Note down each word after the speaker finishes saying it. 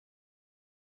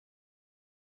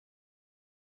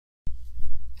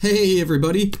Hey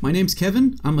everybody, my name's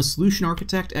Kevin. I'm a solution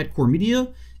architect at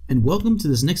CoreMedia, and welcome to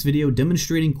this next video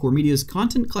demonstrating CoreMedia's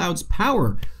Content Cloud's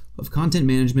power of content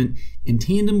management in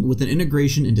tandem with an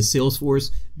integration into Salesforce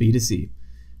B2C.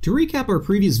 To recap our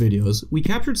previous videos, we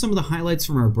captured some of the highlights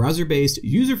from our browser-based,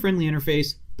 user-friendly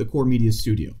interface, the CoreMedia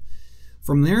Studio.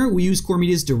 From there, we used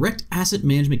CoreMedia's direct asset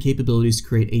management capabilities to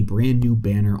create a brand new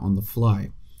banner on the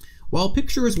fly. While a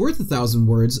picture is worth 1,000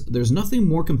 words, there's nothing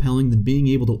more compelling than being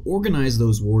able to organize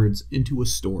those words into a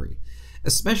story,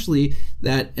 especially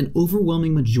that an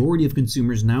overwhelming majority of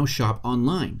consumers now shop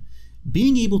online.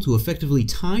 Being able to effectively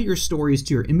tie your stories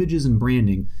to your images and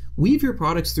branding, weave your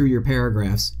products through your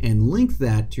paragraphs, and link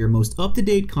that to your most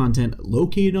up-to-date content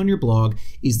located on your blog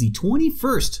is the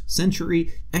 21st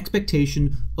century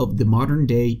expectation of the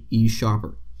modern-day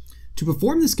e-shopper. To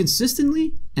perform this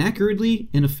consistently, accurately,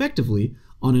 and effectively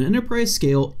on an enterprise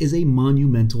scale is a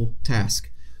monumental task.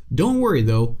 Don't worry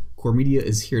though, CoreMedia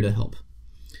is here to help.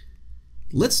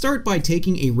 Let's start by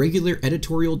taking a regular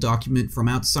editorial document from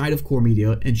outside of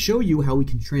CoreMedia and show you how we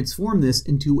can transform this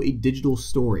into a digital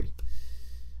story.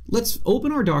 Let's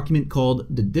open our document called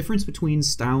The Difference Between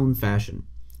Style and Fashion.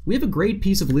 We have a great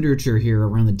piece of literature here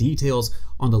around the details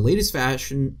on the latest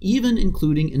fashion, even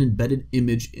including an embedded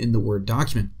image in the Word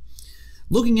document.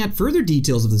 Looking at further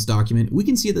details of this document, we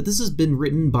can see that this has been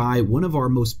written by one of our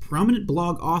most prominent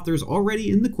blog authors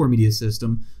already in the CoreMedia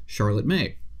system, Charlotte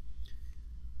May.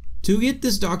 To get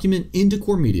this document into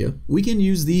CoreMedia, we can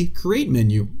use the Create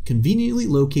menu, conveniently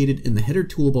located in the header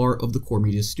toolbar of the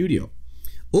CoreMedia Studio.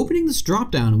 Opening this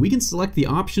dropdown, we can select the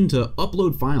option to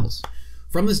upload files.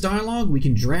 From this dialog, we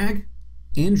can drag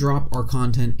and drop our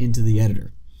content into the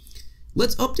editor.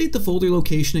 Let's update the folder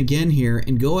location again here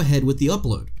and go ahead with the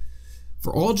upload.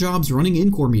 For all jobs running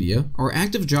in CoreMedia, our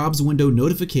active jobs window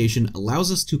notification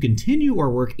allows us to continue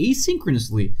our work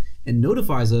asynchronously and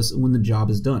notifies us when the job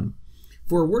is done.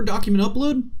 For a Word document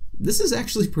upload, this is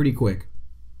actually pretty quick.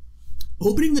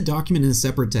 Opening the document in a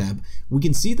separate tab, we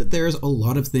can see that there's a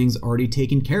lot of things already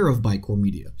taken care of by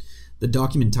CoreMedia. The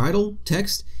document title,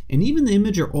 text, and even the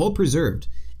image are all preserved,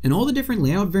 and all the different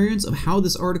layout variants of how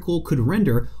this article could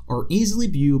render are easily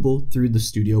viewable through the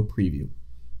Studio preview.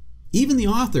 Even the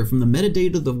author from the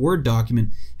metadata of the Word document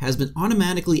has been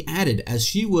automatically added as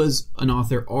she was an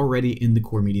author already in the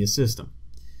CoreMedia system.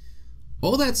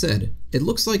 All that said, it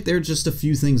looks like there are just a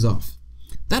few things off.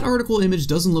 That article image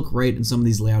doesn't look right in some of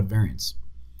these layout variants.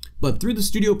 But through the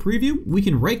Studio preview, we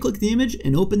can right-click the image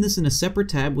and open this in a separate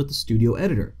tab with the Studio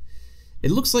editor.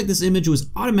 It looks like this image was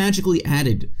automatically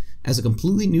added as a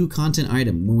completely new content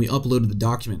item when we uploaded the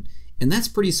document, and that's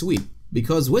pretty sweet,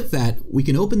 because with that, we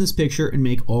can open this picture and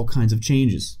make all kinds of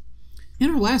changes. In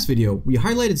our last video, we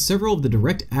highlighted several of the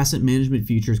direct asset management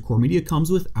features CoreMedia comes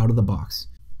with out of the box.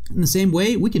 In the same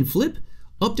way, we can flip,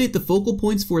 update the focal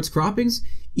points for its croppings,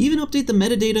 even update the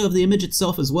metadata of the image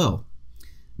itself as well.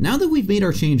 Now that we've made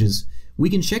our changes, we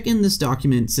can check in this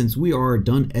document since we are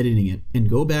done editing it and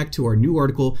go back to our new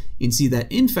article and see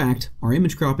that in fact, our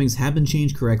image croppings have been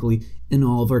changed correctly in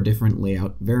all of our different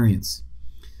layout variants.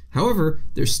 However,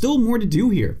 there's still more to do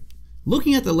here.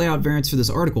 Looking at the layout variants for this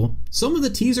article, some of the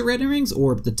teaser renderings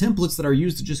or the templates that are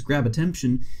used to just grab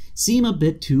attention seem a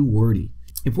bit too wordy.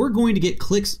 If we're going to get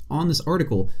clicks on this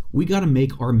article, we gotta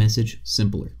make our message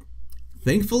simpler.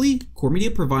 Thankfully,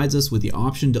 CoreMedia provides us with the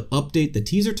option to update the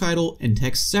teaser title and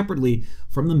text separately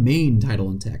from the main title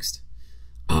and text.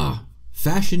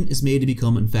 Fashion is made to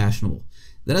become unfashionable.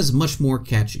 That is much more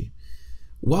catchy.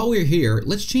 While we're here,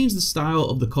 let's change the style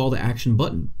of the call to action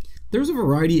button. There's a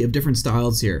variety of different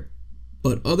styles here,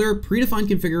 but other predefined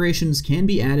configurations can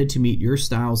be added to meet your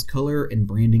style's color and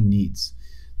branding needs.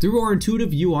 Through our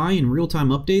intuitive UI and real-time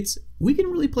updates, we can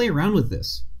really play around with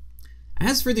this.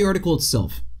 As for the article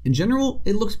itself, in general,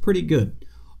 it looks pretty good.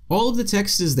 All of the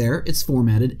text is there, it's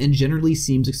formatted, and generally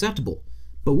seems acceptable.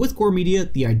 But with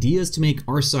CoreMedia, the idea is to make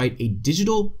our site a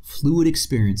digital, fluid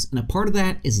experience, and a part of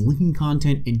that is linking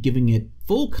content and giving it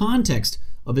full context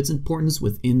of its importance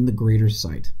within the greater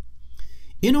site.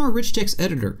 In our rich text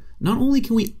editor, not only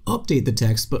can we update the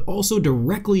text, but also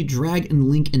directly drag and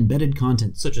link embedded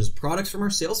content, such as products from our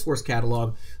Salesforce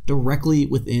catalog, directly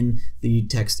within the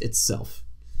text itself.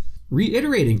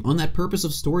 Reiterating on that purpose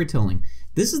of storytelling,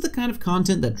 this is the kind of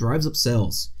content that drives up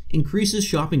sales, increases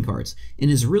shopping carts,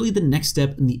 and is really the next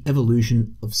step in the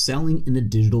evolution of selling in a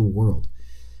digital world.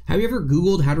 Have you ever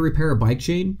Googled how to repair a bike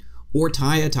chain, or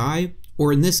tie a tie,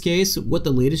 or in this case, what the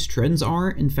latest trends are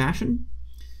in fashion?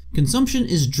 Consumption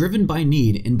is driven by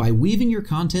need, and by weaving your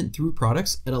content through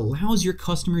products, it allows your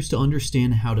customers to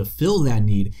understand how to fill that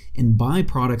need and buy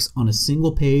products on a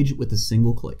single page with a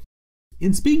single click.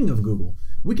 And speaking of Google,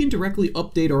 we can directly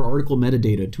update our article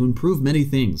metadata to improve many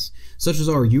things, such as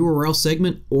our URL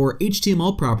segment or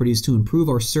HTML properties to improve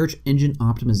our search engine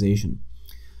optimization.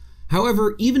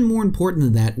 However, even more important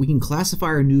than that, we can classify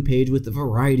our new page with a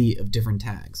variety of different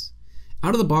tags.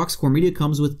 Out of the box, CoreMedia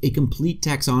comes with a complete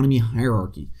taxonomy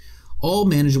hierarchy, all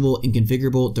manageable and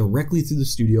configurable directly through the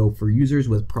studio for users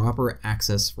with proper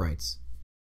access rights.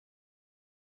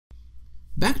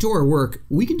 Back to our work,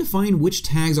 we can define which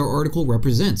tags our article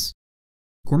represents.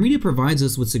 CoreMedia provides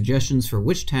us with suggestions for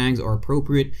which tags are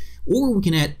appropriate, or we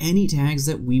can add any tags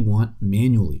that we want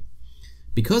manually.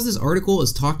 Because this article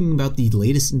is talking about the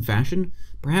latest in fashion,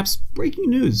 perhaps breaking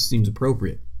news seems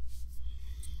appropriate.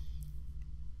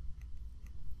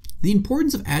 The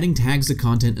importance of adding tags to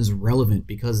content is relevant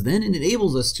because then it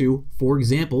enables us to, for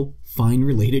example, find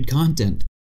related content.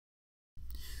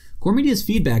 CoreMedia's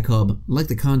Feedback Hub, like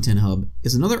the Content Hub,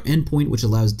 is another endpoint which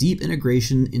allows deep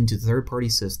integration into third-party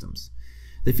systems.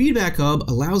 The Feedback Hub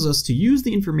allows us to use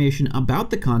the information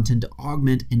about the content to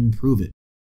augment and improve it.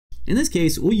 In this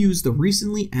case, we'll use the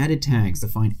recently added tags to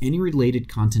find any related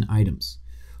content items.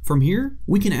 From here,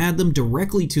 we can add them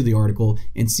directly to the article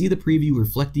and see the preview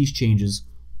reflect these changes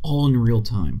all in real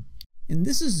time. And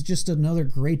this is just another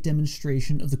great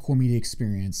demonstration of the CoreMedia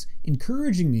experience,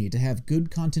 encouraging me to have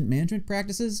good content management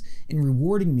practices and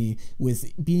rewarding me with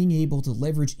being able to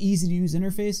leverage easy-to-use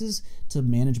interfaces to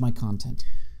manage my content.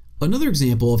 Another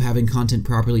example of having content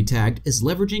properly tagged is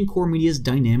leveraging CoreMedia's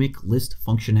dynamic list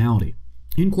functionality.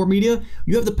 In CoreMedia,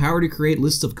 you have the power to create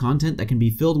lists of content that can be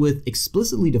filled with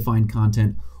explicitly defined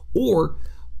content or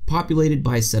populated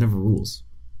by a set of rules.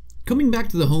 Coming back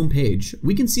to the home page,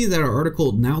 we can see that our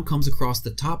article now comes across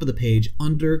the top of the page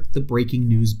under the Breaking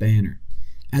News banner,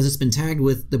 as it's been tagged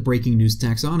with the Breaking News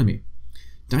taxonomy.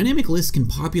 Dynamic lists can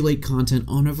populate content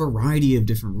on a variety of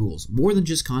different rules, more than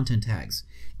just content tags.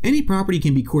 Any property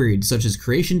can be queried, such as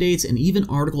creation dates and even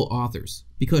article authors.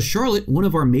 Because Charlotte, one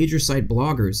of our major site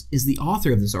bloggers, is the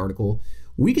author of this article,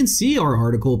 we can see our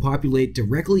article populate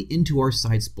directly into our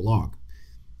site's blog.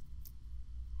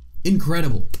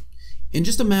 Incredible! In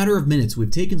just a matter of minutes,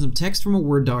 we've taken some text from a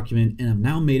Word document and have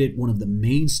now made it one of the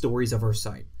main stories of our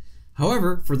site.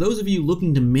 However, for those of you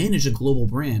looking to manage a global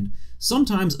brand,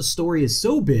 sometimes a story is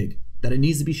so big that it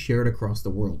needs to be shared across the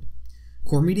world.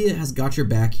 CoreMedia has got your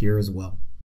back here as well.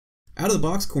 Out of the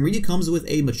box, CoreMedia comes with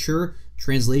a mature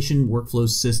translation workflow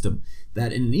system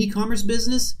that in an e-commerce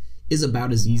business is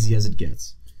about as easy as it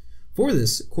gets. For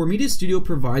this, CoreMedia Studio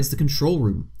provides the control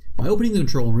room. By opening the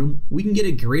control room, we can get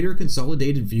a greater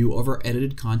consolidated view of our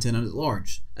edited content at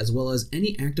large, as well as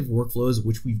any active workflows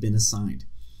which we've been assigned.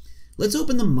 Let's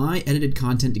open the My Edited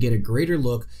Content to get a greater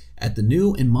look at the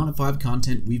new and modified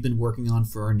content we've been working on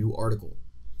for our new article.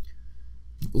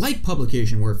 Like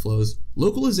publication workflows,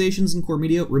 localizations in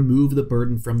CoreMedia remove the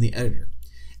burden from the editor.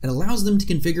 It allows them to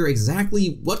configure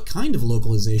exactly what kind of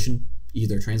localization,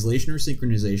 either translation or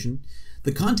synchronization,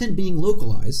 the content being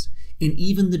localized, and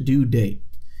even the due date.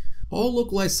 All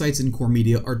localized sites in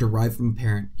CoreMedia are derived from a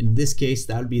parent. In this case,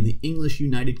 that would be the English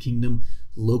United Kingdom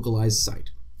localized site.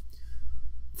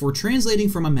 For translating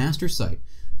from a master site,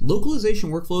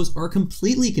 localization workflows are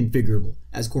completely configurable,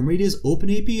 as CoreMedia's Open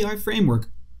API framework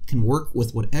can work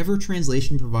with whatever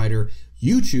translation provider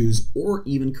you choose or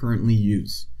even currently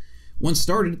use. Once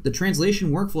started, the translation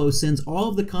workflow sends all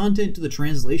of the content to the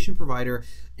translation provider,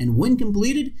 and when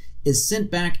completed, is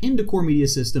sent back into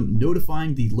CoreMedia's system,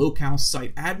 notifying the locale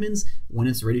site admins when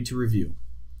it's ready to review.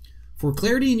 For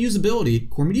clarity and usability,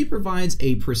 CoreMedia provides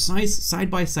a precise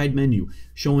side-by-side menu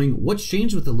showing what's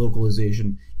changed with the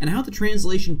localization and how the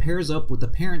translation pairs up with the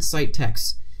parent site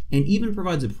text, and even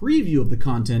provides a preview of the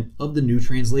content of the new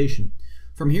translation.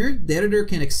 From here, the editor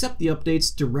can accept the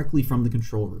updates directly from the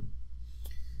control room.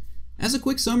 As a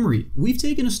quick summary, we've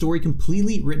taken a story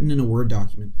completely written in a Word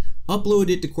document,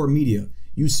 uploaded it to CoreMedia,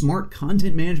 used smart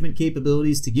content management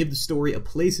capabilities to give the story a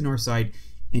place in our site,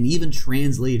 and even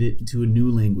translate it into a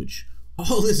new language.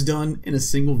 All this done in a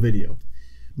single video.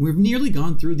 We've nearly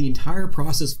gone through the entire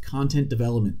process of content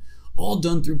development, all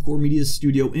done through CoreMedia's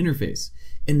Studio interface.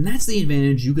 And that's the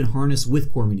advantage you can harness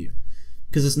with CoreMedia,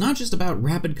 because it's not just about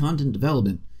rapid content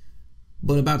development,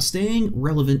 but about staying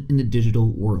relevant in the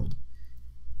digital world.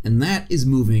 And that is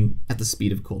moving at the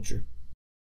speed of culture.